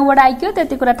झुम्की गाउँबाट आइक्यो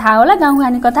त्यति कुरा थाहा होला गाउँ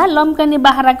खाने कथा लम्कने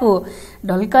बाख्राको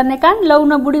ढल्कने कान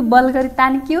लौन बुढी बल गरी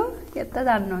तान्कियो के त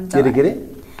जान्नुहुन्छ के रे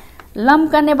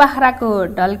लम्कने बाख्राको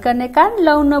ढल्कने कान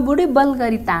लौन बुढी बल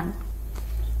गरी तान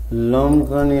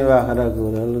लम्कने बाख्राको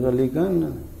ढल्कने कान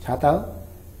छाता हो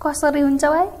कसरी हुन्छ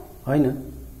भाइ होइन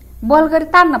बल गरी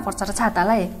तान्न पर्छ र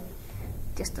छातालाई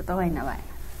त्यस्तो त होइन भाइ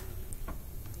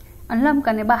अनि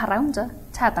लम्कने बाख्रा हुन्छ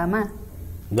छातामा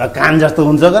कान जस्तो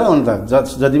हुन्छ गर अन्त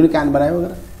जति पनि कान बनायो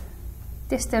गर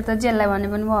त्यस्तो त जेललाई भने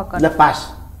पनि वक ल पास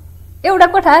एउटा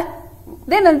कोठा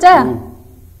दिनुहुन्छ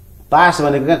पास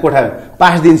भनेको कहाँ कोठा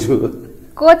पास दिन्छु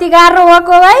कति गाह्रो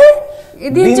भएको भाइ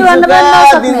दिन्छु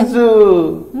दिन्छु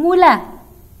मुला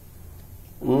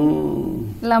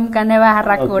लम्कने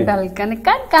बाख्राको ढल्कने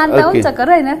कान कान त हुन्छ कर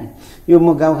होइन यो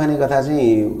म गाउँ खाने कथा चाहिँ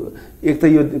एक त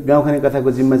यो गाउँ खाने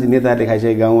कथाको जिम्मा चाहिँ नेताहरूले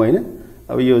खाइसके गाउँ होइन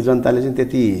अब यो जनताले चाहिँ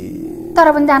त्यति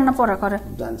तर पनि जान्न पर्यो कर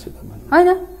जान्छु होइन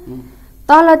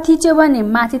तल थिच्यो भने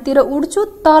माथितिर उड्छु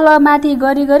तल माथि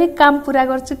गरी गरी काम पुरा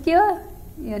गर्छु के हो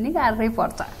यो नि गाह्रै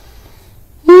पर्छ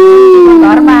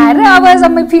घरमा आएर अब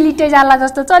सबै फिलिटै जाला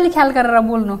जस्तो छ अलि ख्याल गरेर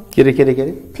बोल्नु के रे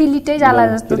फिलिटै जाला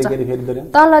जस्तो छ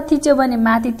तल थिच्यो भने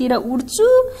माथितिर उड्छु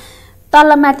तल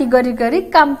माथि गरी गरी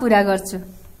काम पुरा गर्छु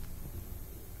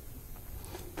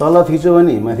तल थिच्यो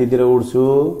भने माथितिर उड्छु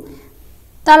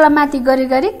तल माथि गरी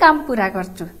गरी काम पुरा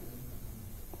गर्छु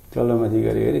तल माथि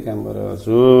गरी गरी काम पुरा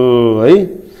गर्छु है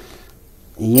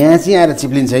यहाँ चाहिँ आएर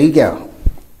चिप्लिन्छ कि क्या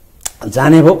हो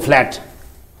जाने भयो फ्ल्याट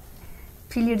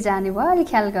फिलिट जाने भयो अलिक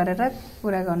ख्याल गरेर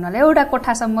पुरा गर्नुलाई एउटा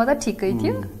कोठासम्म त ठिकै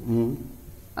थियो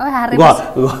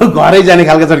घरै जाने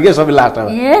खालको छ के सबै लास्ट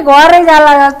ए घरै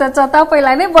जाला जस्तो छ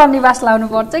तपाईँलाई नै बनिवास लाउनु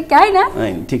पर्छ कि होइन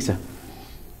ठिक छ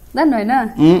जान्नु होइन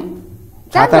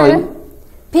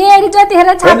फेरि जतिखेर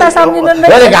छाता सम्झिनु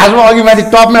घाँसमा अघि माथि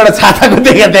टपमा एउटा छाताको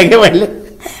देखेँ मैले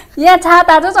यहाँ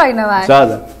छाता चाहिँ छैन भाइ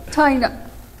छैन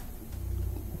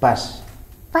पास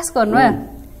पास गर्नु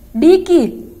डिकी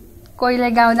कोहीले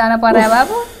गाउँ जान पर्यो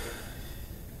बाबु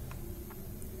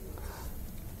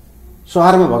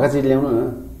सहरमा भएका चिज ल्याउनु न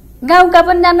गाउँका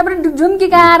पनि जानु पर्यो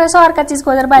झुम्कीका आएर सहरका चिज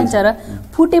खोजेर बाँच्छ र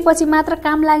फुटेपछि मात्र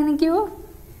काम लाग्ने के हो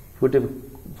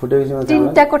फुटेपछि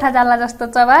तिनटा कोठा जाला जस्तो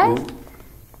छ भाइ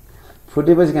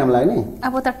फुटेपछि काम लाग्ने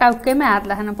अब त टाउकैमा हात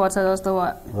लाग्नु पर्छ जस्तो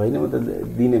भयो होइन म त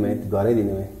दिने भए घरै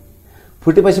दिने भए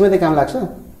फुटेपछि मात्रै काम लाग्छ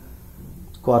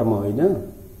कर्म होइन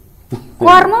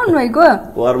कर्म हुनुभएको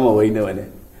कर्म होइन भने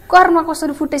कर्म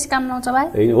कसरी फुटेपछि काम नआउँछ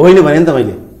भाइ होइन भने नि त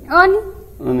मैले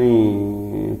अनि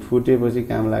फुटेपछि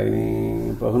काम लाग्ने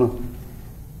पक्नु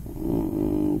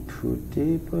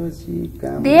फुटेपछि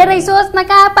काम धेरै सोच्न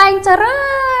कहाँ पाइन्छ र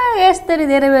यस्तरी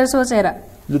धेरै बेर सोचेर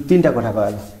तिनटा कोठा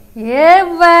भयो हे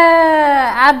बा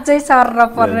अझै सर्र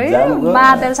पर्यो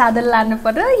मादल सादल लानु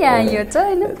पर्यो यहाँ यो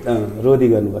चाहिँ होइन रोदी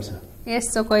गर्नुपर्छ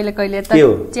यसो कहिले कहिले त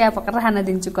चिया पकाएर खान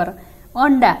दिन्छु कर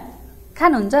अन्डा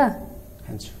खानुहुन्छ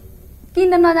खान्छु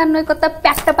किन नजान्नुको त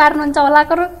प्याक्ट पार्नुहुन्छ होला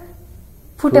कर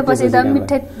फुटेपछि त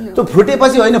मिठै त्यो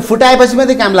फुटेपछि होइन फुटाएपछि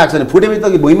मात्रै काम लाग्छ नि फुटेपछि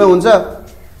त भुइँमा हुन्छ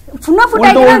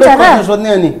नफुटाइकन हुन्छ र सोध्ने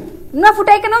अनि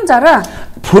नफुटाइकन हुन्छ र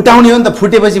फुटाउने हो नि त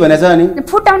फुटेपछि भनेछ अनि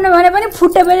फुटाउने भने पनि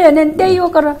फुटेपछि भने त्यही हो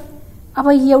कर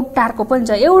अब एउटाको पनि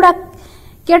छ एउटा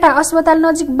केटा अस्पताल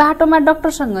नजिक बाटोमा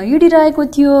डाक्टरसँग हिँडिरहेको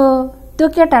थियो त्यो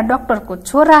केटा डाक्टरको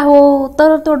छोरा हो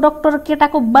तर त्यो डाक्टर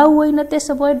केटाको बाउ होइन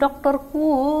त्यसो भए डाक्टर को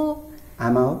हो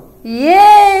आमा हो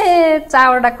ए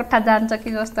चारवटा कोठा जान्छ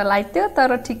कि जस्तो लाग्थ्यो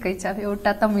तर ठिकै छ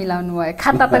एउटा त मिलाउनु भयो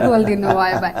खाता त गोलिदिनु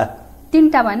भयो भाइ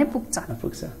तिनटा भने पुग्छ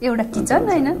एउटा किचन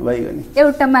होइन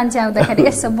एउटा मान्छे आउँदाखेरि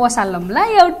यसो बसालौँला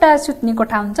एउटा सुत्ने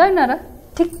कोठा हुन्छ होइन र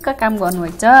ठिक्क काम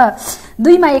गर्नुहुन्छ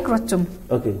 2मा 1 रोज्छौँ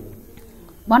ओके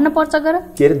भन्नुपर्छ गर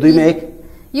के रे 2मा 1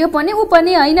 यो पनि ऊ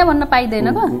पनि होइन भन्न पाइदैन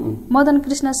पो मदन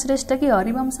कृष्ण श्रेष्ठ कि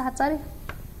हरिवंश आचार्य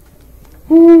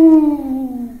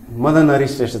मदन हरि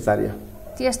श्रेष्ठाचार्य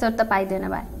त्यस्तो त पाइदैन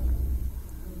भाइ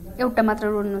एउटा मात्र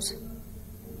रोड्नुहोस्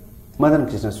मदन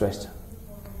कृष्ण श्रेष्ठ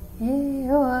ए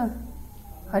हो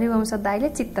हरिवंश दाइले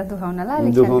चित्त दुखाउन ला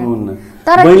दुखाउनुहुन्न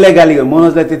बहिनीलाई गाली गर्नु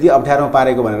मनोजलाई त्यति अप्ठ्यारोमा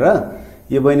पारेको भनेर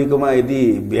यो बहिनीकोमा यदि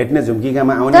भेट्ने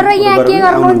झुम्कीकामा आउने तर यहाँ के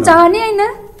गर्नुहुन्छ भने हैन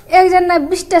एकजना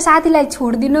विष्ट साथीलाई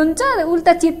छोड्दिनुहुन्छ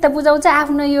उल्टा चित्त बुझाउँछ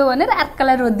आफ्नो यो भनेर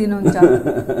अर्कालाई रोज्दिनुहुन्छ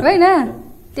हैन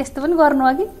त्यस्तो पनि गर्नु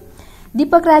अघि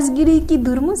दीपक राजगिरी कि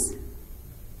धुर्मुस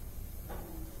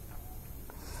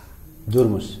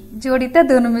धुर्मुस जोडी त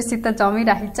धुर्मुससित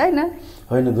जमिराखेको छ हैन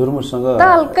होइन धुर्मुससँग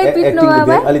तल्कै पिट्नु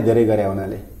बाबा अलि धेरै गरे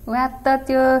हुनाले उहाँ त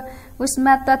त्यो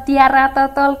उसमा त तिहारा त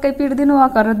तल्कै पिट्दिनु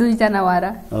वकर दुईजना भएर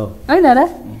हैन र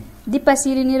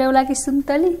दीपाश्री निरौला कि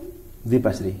सुन्तली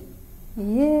दीपाश्री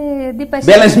ए दीपाश्री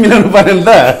ब्यालेन्स मिलाउनु पर्यो नि त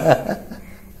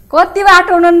कति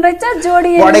बाटो हुनुहुन्न रहेछ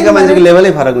जोडी पढेको मान्छेको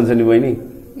लेभलै फरक हुन्छ नि बहिनी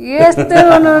यस्तो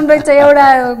हुनुहुन्न रहेछ एउटा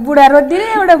बुढा रोज्दिने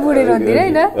एउटा बुढी रोज्दिने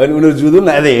हैन अनि उनीहरू जुदुन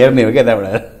लाग्दै हेर्ने हो क्या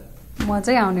त्यहाँबाट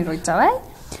मजै आउने रहेछ भाइ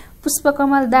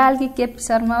पुष्पकमल दाल कि केपी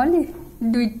शर्मा ओली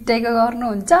दुईटैको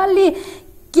गर्नुहुन्छ अलि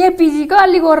केपीजीको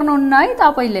अलि गर्नुहुन्न है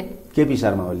तपाईँले केपी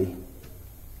शर्मा ओली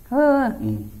हो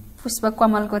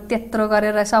पुष्पकमलको त्यत्रो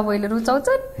गरेर सबैले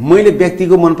रुचाउँछन् मैले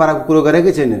व्यक्तिको मन पराएको कुरो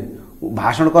गरेकै छैन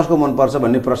भाषण कसको मन पर्छ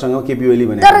भन्ने प्रसङ्गमा केपी ओली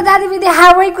भने तर दाजुदिदी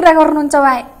हावै कुरा गर्नुहुन्छ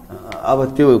भाइ अब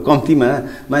त्यो कम्तीमा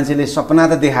मान्छेले सपना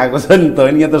त देखाएको छ नि त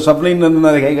अनि यहाँ त सपनै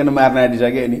नदेखाइकन मार्न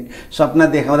आँटिसक्यो नि सपना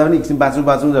देखाउँदा पनि एकछिन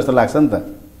बाँचौँ जस्तो लाग्छ नि त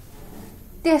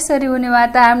त्यसरी हुने भए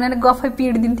त हामीले गफै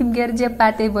पिड्दिन्थ्यौँ के अरे जे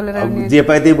पाए बोलेर जे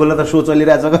पाए त्यही बोल्दा त सो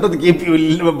चलिरहेछ त केपी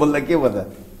ओलीले बोल्दा के भयो त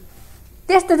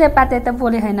त्यस्तो जे पाए त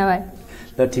बोले छैन भाइ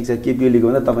ल ठिक छ केपी ओलीको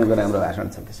भन्दा तपाईँको राम्रो भाषण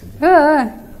छ त्यसरी हो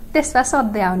त्यसमा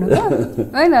सधैँ आउनु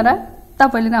होइन र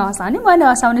तपाईँले नहँसाउने मैले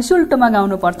हँसाउने सुल्टोमा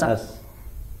गाउनुपर्छ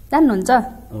जान्नुहुन्छ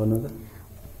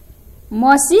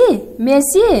मसी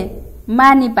मेसी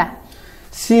मानिपा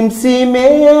सिमसिमे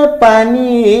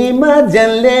पानीमा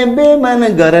जलले बेमान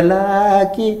गरला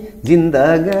कि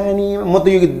जिन्दगानी म त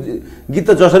यो गीत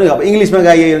त जसरी इङ्ग्लिसमा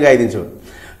गाइदिन्छु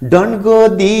don't go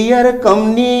their come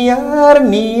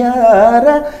near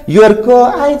योरको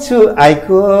आइछु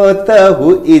आइको त हु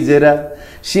इजरा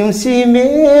सिमसिमे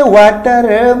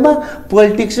वाटरमा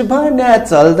पोलिटिक्स भने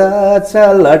चल्दछ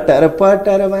लटर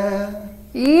पटरमा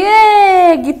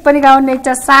ए गीत पनि गाउने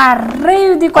इच्छा साह्रै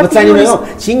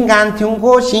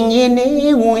सिङ्गान्थ्युङको सिङ्गिने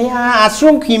उया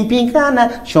सुङखिम्पिकाना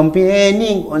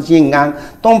सोम्पेनी सिङ्गाङ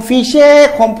तम्फिसे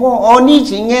खोम्पो अनि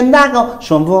सिङ्गेन्दाको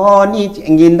सोम्पोनी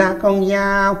सिङ्गिन्दाको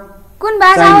याउ कुन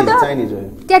भाषा हो त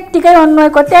त्यत्तिकै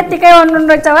भन्नुको त्यत्तिकै भन्नु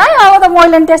रहेछ भाइ अब त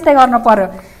मैले नि त्यस्तै गर्नु पर्यो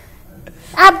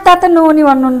आधा त नहुने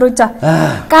भन्नु रहेछ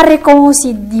कार्यक्रम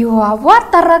सिद्धियो अब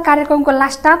तर कार्यक्रमको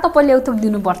लास्टमा तपाईँले उथुप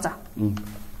दिनुपर्छ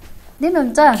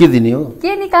दिनुहुन्छ के दिने हो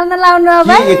के निकाल्न लाउनु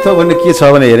भाइ एक थो भने के छ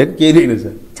भने हेरेको के दिनु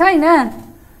छैन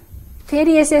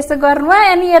फेरि यस्तो गर्नु भयो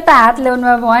अनि यता हात ल्याउनु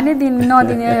भयो भने दिन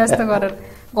नदिने जस्तो गरेर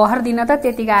घर दिन त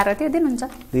त्यति गाह्रो थियो दिनुहुन्छ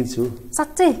दिन्छु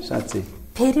साँच्चै साँच्चै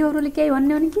फेरि अरूले केही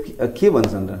भन्ने हो नि के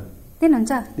भन्छन् र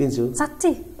दिनुहुन्छ दिन्छु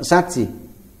साँच्चै साँच्चै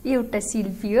एउटा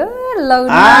शिल्पी हो लौन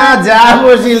जाबो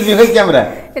शिल्पी हो क्यामेरा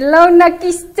लौन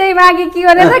किस्चै मागे कि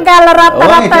भनेर गाला राता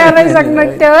राता गरिसक्नु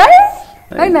थियो है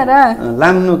हैन र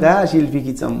लाम्नु का शिल्पी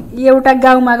किचम एउटा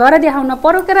गाउँमा गएर देखाउन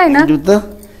पर्यो के हैन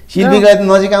शिल्पी गए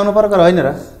नजिक आउनु पर्यो हैन र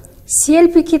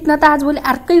सेल्फी खिच्न त आजभोलि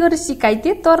अर्कै गरी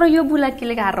सिकाइदिए तर यो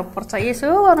बुलाकीले गाह्रो पर्छ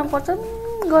यसो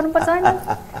गर्नुपर्छ हैन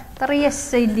तर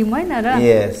यसै लिम हैन र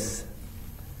यस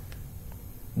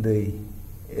 2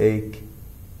 1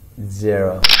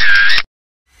 0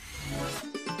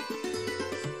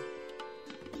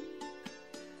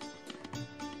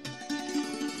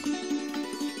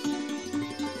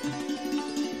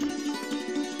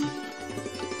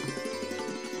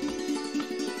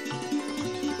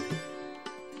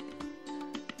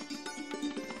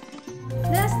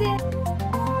 Gracias.